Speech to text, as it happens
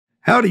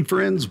Howdy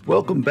friends,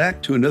 welcome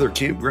back to another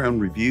campground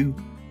review,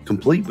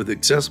 complete with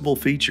accessible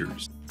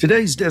features.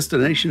 Today's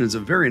destination is a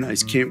very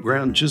nice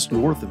campground just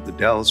north of the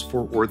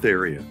Dallas-Fort Worth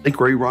area. Lake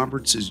Ray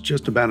Roberts is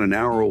just about an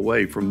hour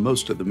away from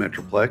most of the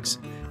Metroplex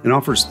and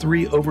offers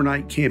 3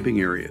 overnight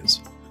camping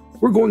areas.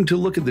 We're going to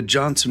look at the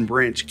Johnson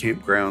Branch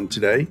campground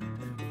today,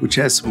 which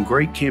has some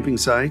great camping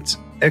sites,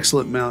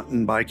 excellent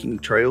mountain biking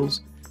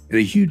trails, and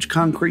a huge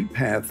concrete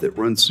path that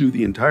runs through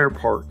the entire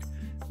park,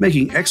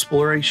 making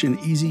exploration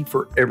easy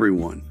for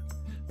everyone.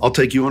 I'll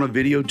take you on a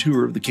video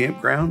tour of the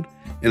campground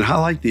and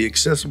highlight the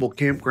accessible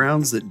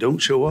campgrounds that don't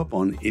show up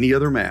on any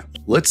other map.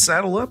 Let's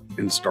saddle up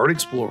and start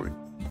exploring.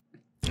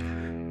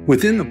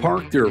 Within the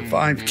park, there are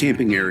 5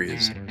 camping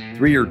areas.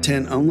 3 are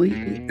tent only,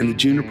 and the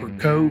Juniper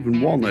Cove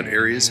and Walnut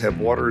areas have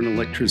water and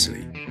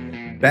electricity.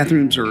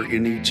 Bathrooms are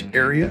in each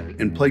area,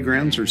 and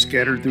playgrounds are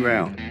scattered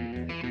throughout.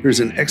 There's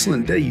an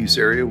excellent day use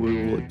area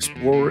we will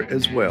explore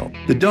as well.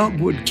 The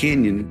Dogwood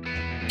Canyon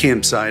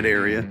campsite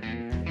area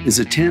is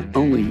a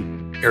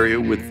tent-only area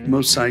with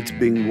most sites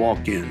being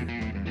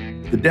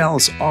walk-in. The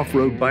Dallas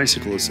Off-Road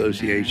Bicycle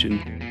Association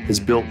has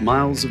built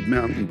miles of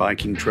mountain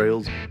biking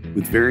trails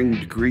with varying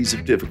degrees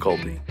of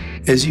difficulty.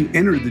 As you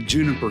enter the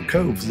Juniper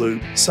Cove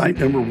loop, site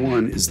number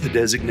 1 is the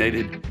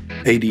designated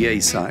ADA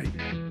site.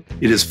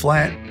 It is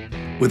flat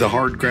with a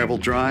hard gravel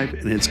drive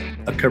and has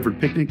a covered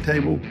picnic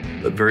table,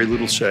 but very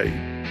little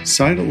shade.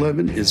 Site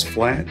 11 is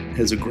flat,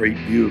 has a great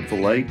view of the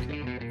lake,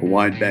 a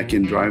wide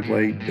back-end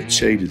driveway, but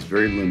shade is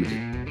very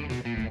limited.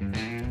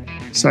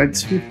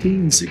 Sites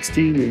 15,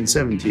 16, and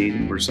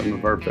 17 were some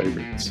of our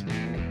favorites.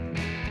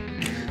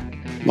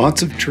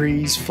 Lots of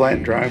trees,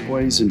 flat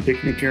driveways, and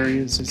picnic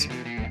areas,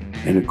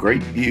 and a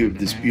great view of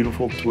this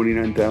beautiful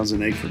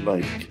 29,000-acre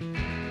lake.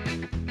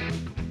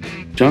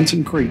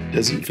 Johnson Creek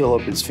doesn't fill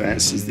up as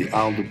fast as the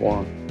Isle du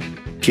Bois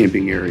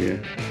camping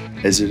area,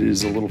 as it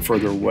is a little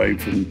further away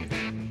from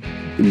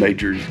the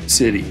major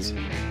cities.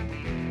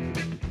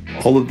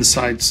 All of the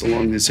sites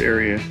along this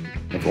area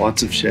have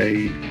lots of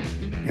shade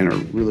and are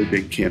really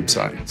big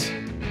campsites.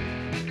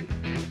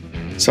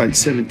 Site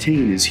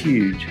 17 is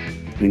huge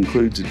and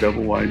includes a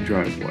double-wide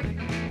driveway.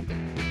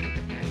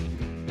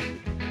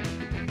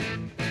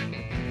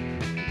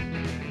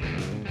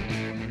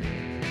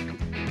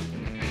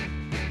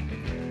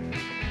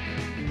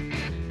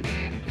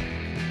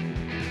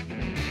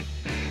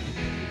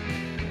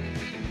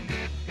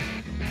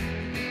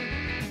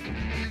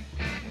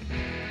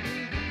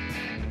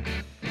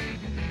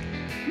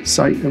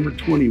 Site number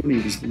 20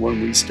 was the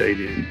one we stayed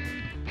in,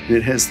 and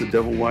it has the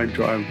double-wide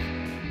drive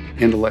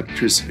and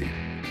electricity.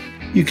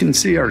 You can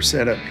see our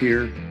setup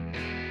here.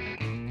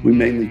 We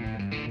mainly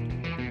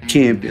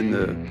camp in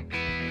the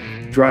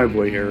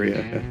driveway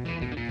area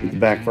at the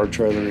back of our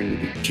trailer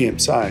into the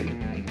campsite.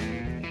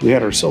 We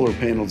had our solar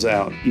panels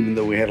out, even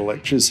though we had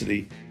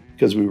electricity,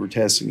 because we were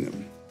testing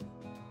them.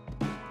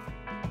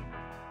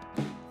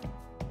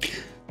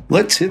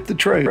 Let's hit the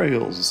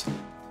trails.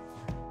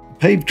 The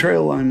paved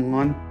trail I'm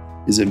on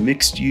is a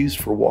mixed use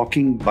for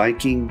walking,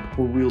 biking,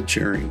 or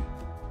wheelchairing.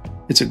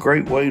 It's a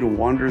great way to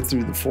wander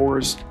through the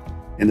forest,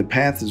 and the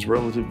path is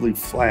relatively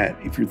flat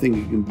if you're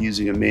thinking of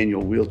using a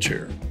manual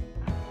wheelchair.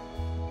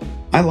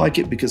 I like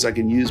it because I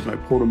can use my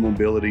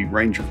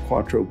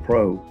portomobilityrangerquattro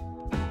Pro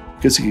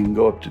because it can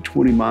go up to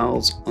 20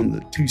 miles on the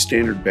 2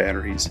 standard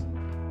batteries,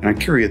 and I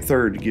carry a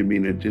third to give me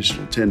an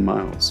additional 10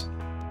 miles.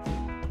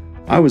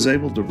 I was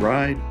able to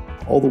ride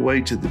all the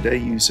way to the day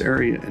use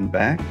area and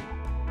back,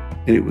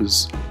 and it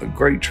was a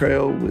great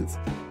trail with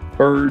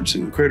birds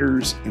and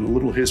critters and a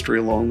little history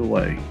along the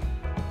way.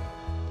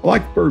 I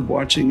like bird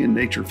watching and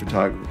nature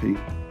photography,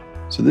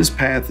 so this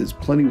path is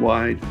plenty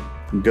wide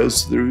and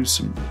goes through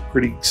some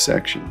pretty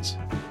sections.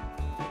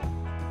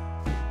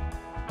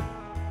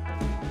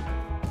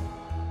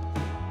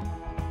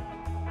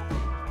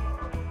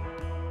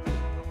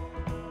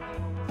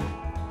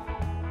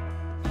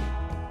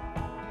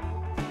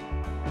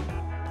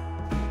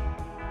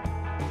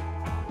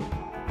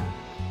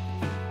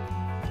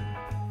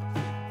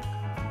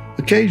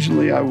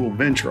 Occasionally, I will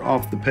venture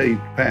off the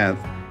paved path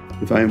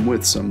if I am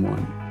with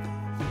someone.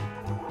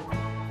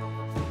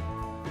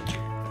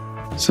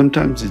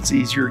 Sometimes it's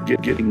easier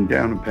getting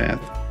down a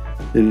path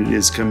than it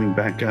is coming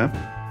back up,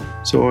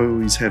 so I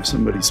always have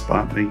somebody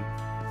spot me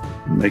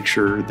and make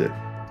sure that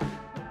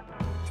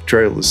the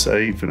trail is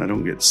safe and I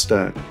don't get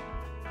stuck.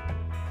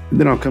 And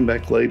then I'll come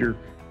back later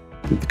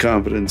with the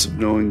confidence of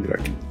knowing that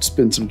I can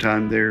spend some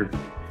time there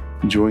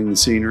enjoying the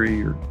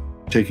scenery or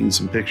taking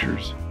some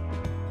pictures.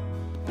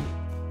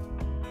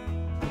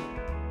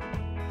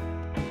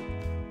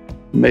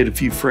 Made a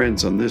few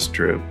friends on this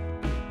trip.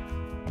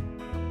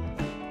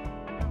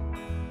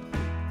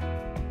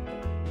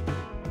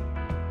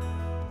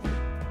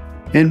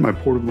 And my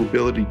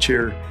portability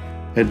chair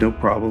had no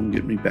problem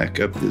getting me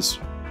back up this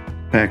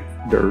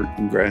packed dirt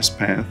and grass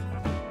path.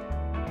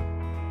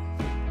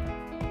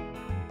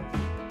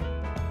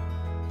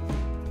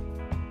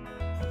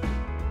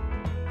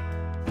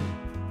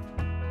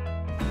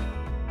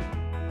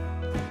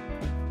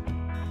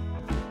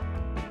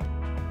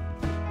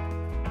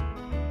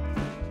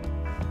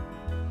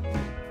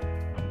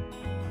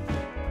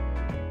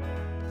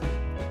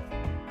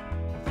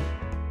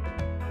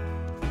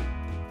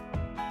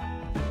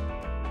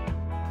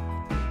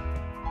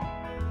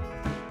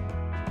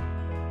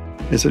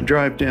 As I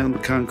drive down the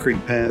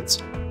concrete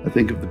paths, I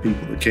think of the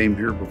people that came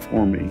here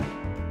before me.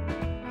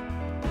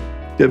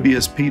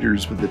 W.S.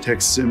 Peters with the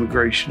Texas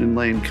Immigration and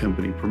Land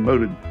Company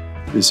promoted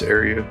this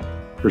area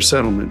for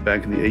settlement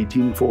back in the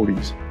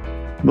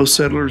 1840s. Most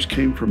settlers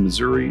came from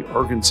Missouri,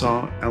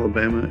 Arkansas,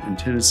 Alabama, and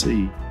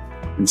Tennessee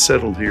and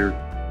settled here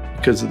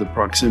because of the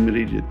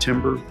proximity to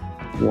timber,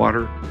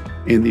 water,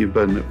 and the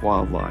abundant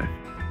wildlife.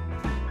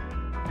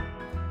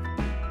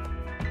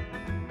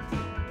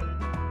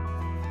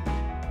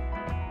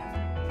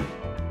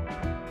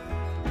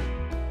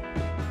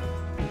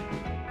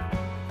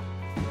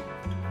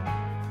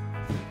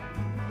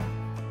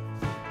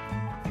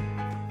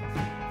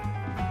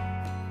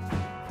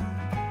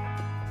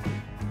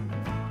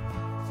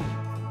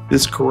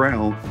 This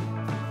corral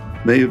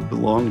may have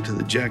belonged to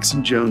the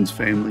Jackson Jones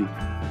family,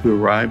 who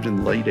arrived in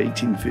the late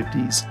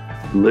 1850s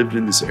and lived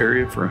in this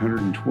area for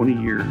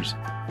 120 years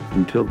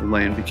until the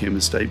land became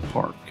a state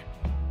park.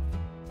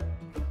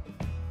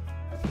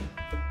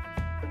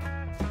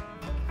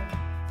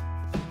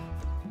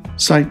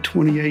 Site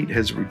 28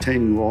 has a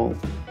retaining wall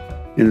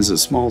and is a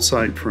small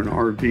site for an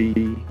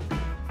RV,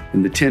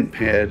 and the tent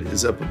pad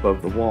is up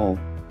above the wall,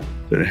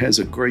 but it has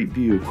a great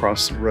view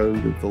across the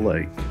road of the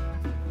lake.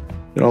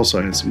 It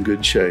also has some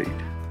good shade.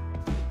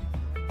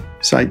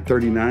 Site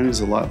 39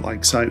 is a lot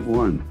like Site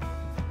 1,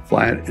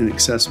 flat and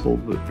accessible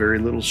but very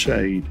little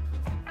shade,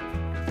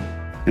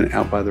 and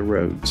out by the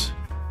roads.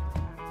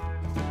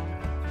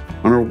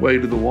 On our way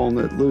to the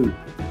Walnut Loop,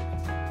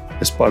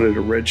 I spotted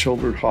a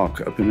red-shouldered hawk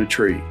up in a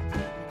tree.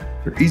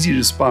 They're easy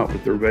to spot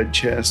with their red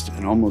chest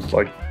and almost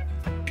like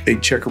a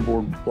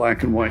checkerboard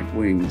black and white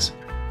wings.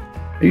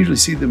 I usually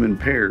see them in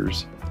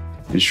pairs,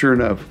 and sure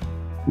enough,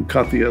 we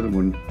caught the other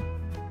one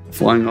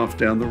flying off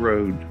down the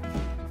road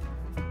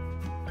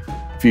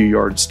a few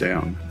yards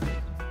down.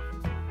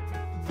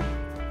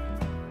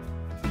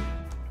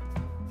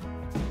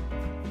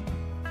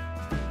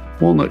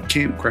 Walnut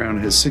Campground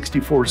has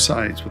 64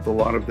 sites, with a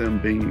lot of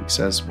them being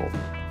accessible.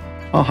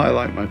 I'll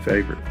highlight my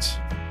favorites.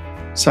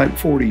 Site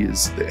 40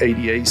 is the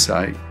ADA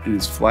site and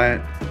is flat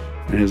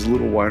and has a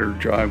little wider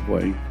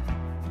driveway,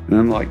 and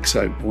unlike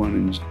Site 1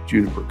 in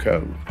Juniper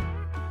Cove.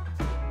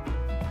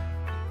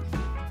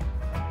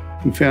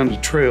 We found a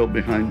trail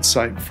behind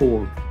Site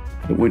 4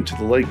 that went to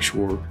the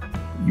lakeshore.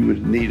 You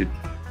would need a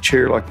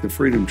chair like the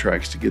Freedom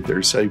Tracks to get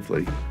there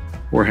safely,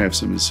 or have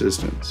some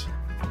assistance.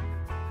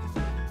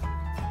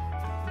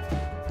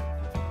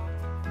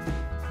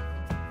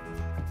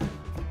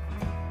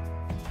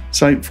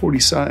 Site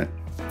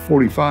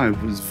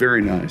 45 was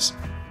very nice.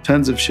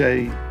 Tons of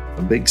shade,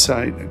 a big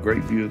site, a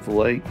great view of the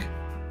lake.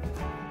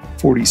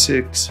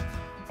 46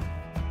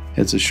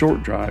 has a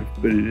short drive,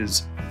 but it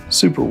is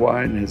super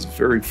wide and is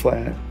very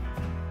flat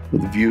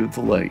with a view of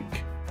the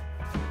lake.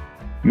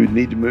 You would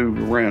need to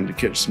move around to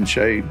catch some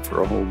shade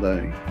for a whole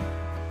day.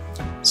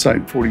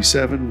 Site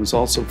 47 was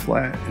also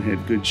flat and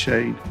had good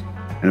shade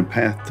and a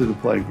path to the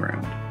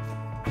playground.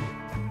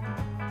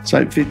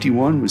 Site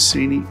 51 was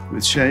scenic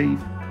with shade,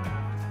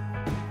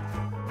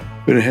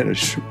 but it had a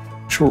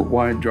short,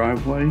 wide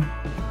driveway.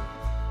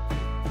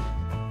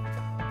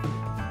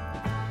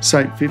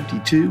 Site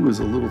 52 was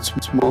a little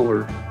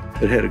smaller,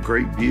 but had a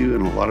great view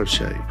and a lot of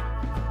shade.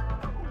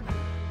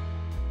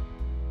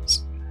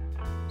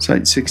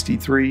 Site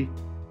 63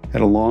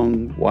 had a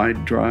long,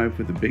 wide drive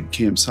with a big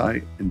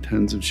campsite and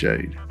tons of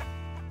shade.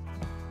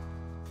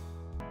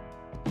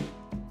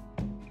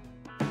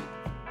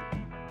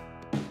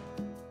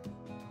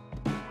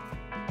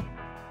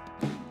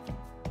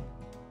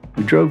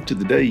 We drove to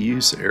the day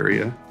use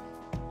area,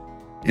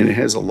 and it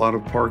has a lot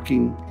of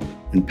parking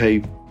and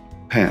paved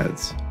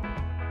paths.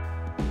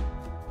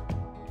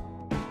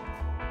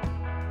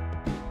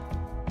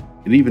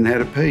 It even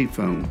had a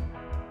payphone,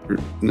 for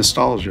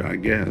nostalgia, I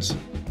guess.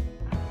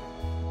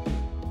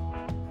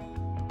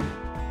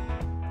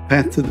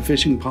 Path to the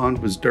fishing pond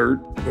was dirt,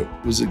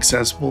 but was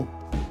accessible.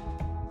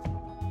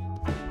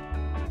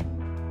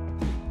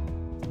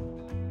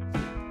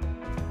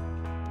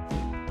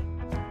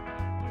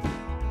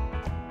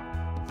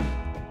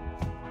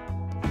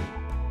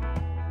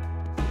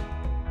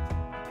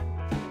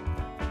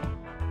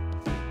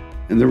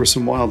 And there was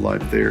some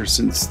wildlife there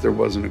since there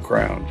wasn't a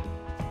crowd.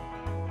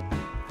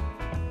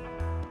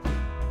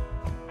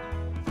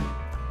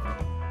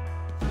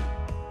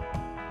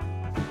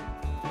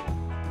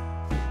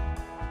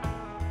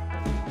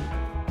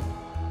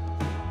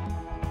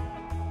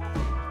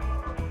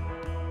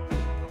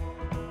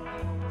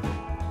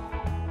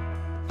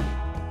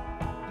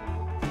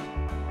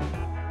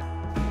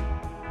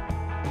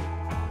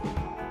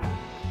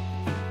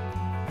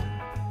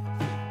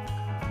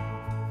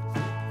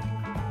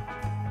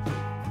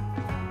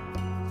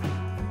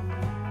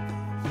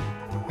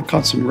 I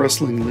caught some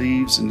rustling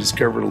leaves and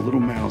discovered a little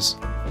mouse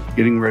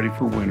getting ready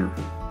for winter.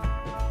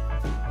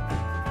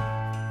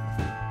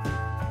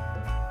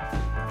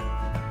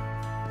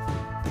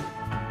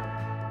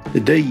 The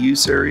day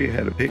use area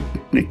had a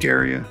picnic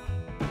area,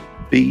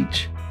 a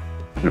beach,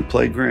 and a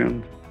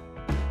playground.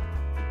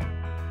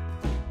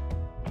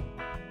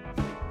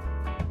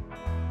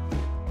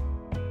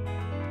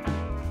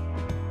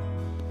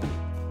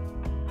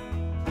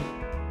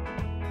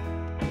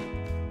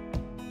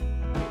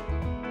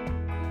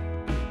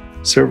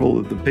 Several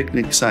of the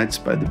picnic sites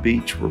by the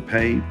beach were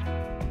paved.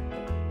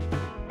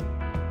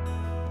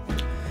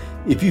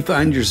 If you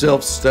find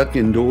yourself stuck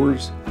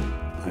indoors,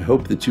 I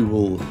hope that you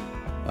will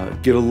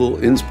get a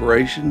little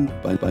inspiration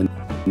by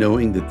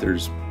knowing that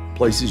there's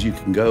places you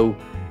can go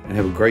and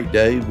have a great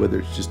day, whether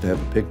it's just to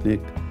have a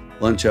picnic,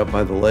 lunch out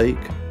by the lake,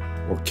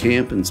 or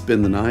camp and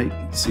spend the night,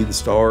 see the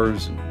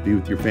stars, and be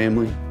with your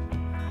family.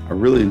 I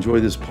really enjoy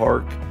this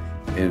park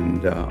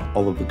and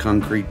all of the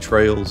concrete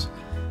trails,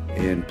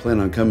 and plan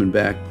on coming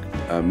back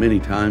many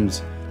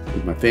times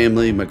with my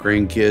family, my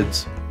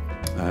grandkids,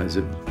 as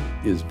it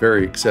is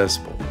very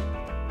accessible.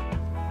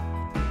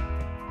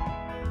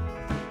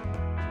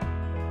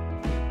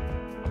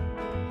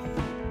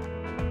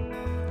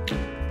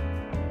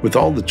 With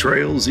all the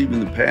trails, even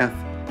the path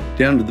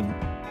down to the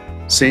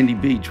sandy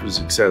beach was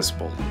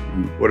accessible.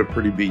 And what a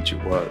pretty beach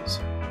it was.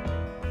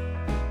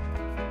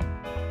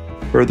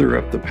 Further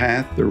up the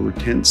path, there were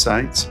tent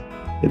sites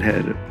that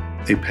had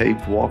a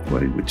paved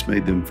walkway, which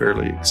made them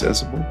fairly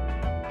accessible.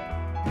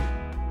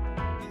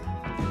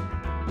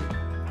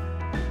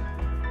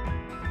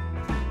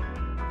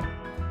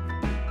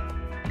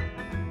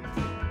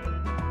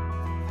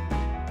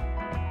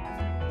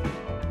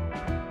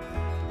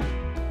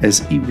 As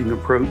evening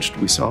approached,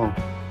 we saw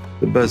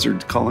the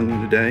buzzards calling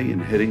it a day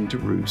and heading to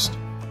roost.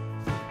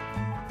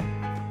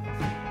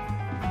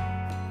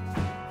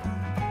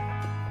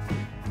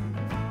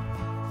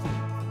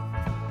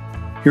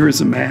 Here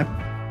is a map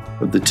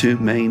of the two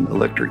main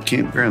electric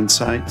campground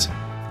sites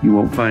you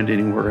won't find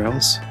anywhere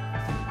else.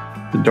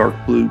 The dark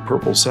blue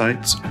purple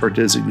sites are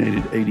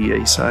designated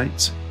ADA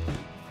sites.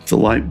 The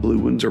light blue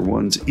ones are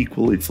ones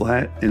equally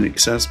flat and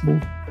accessible.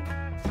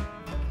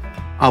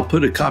 I'll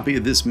put a copy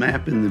of this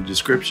map in the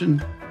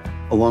description,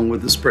 along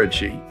with a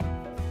spreadsheet.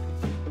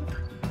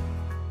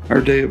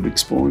 Our day of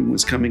exploring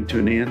was coming to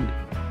an end,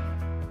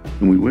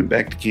 and we went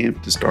back to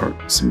camp to start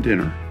some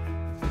dinner.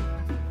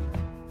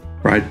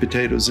 Fried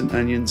potatoes and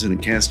onions in a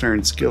cast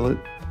iron skillet,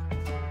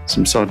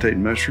 some sauteed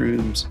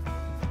mushrooms,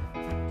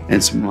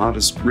 and some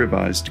modest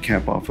ribeyes to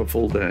cap off a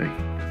full day.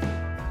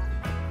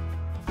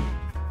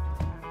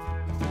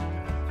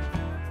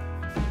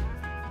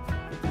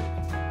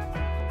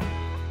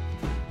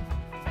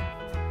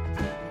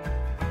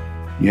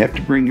 You have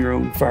to bring your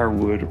own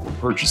firewood or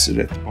purchase it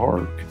at the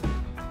park.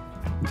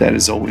 That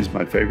is always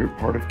my favorite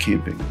part of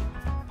camping.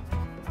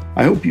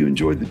 I hope you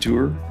enjoyed the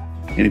tour,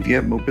 and if you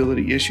have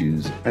mobility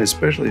issues, I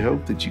especially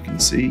hope that you can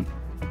see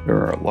there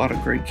are a lot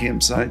of great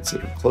campsites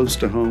that are close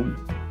to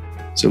home.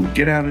 So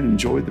get out and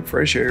enjoy the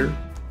fresh air,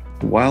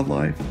 the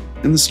wildlife,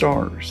 and the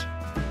stars.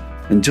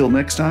 Until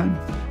next time,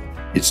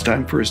 it's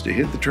time for us to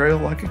hit the trail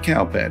like a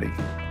cow patty.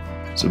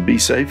 So be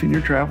safe in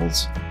your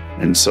travels,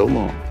 and so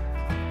long.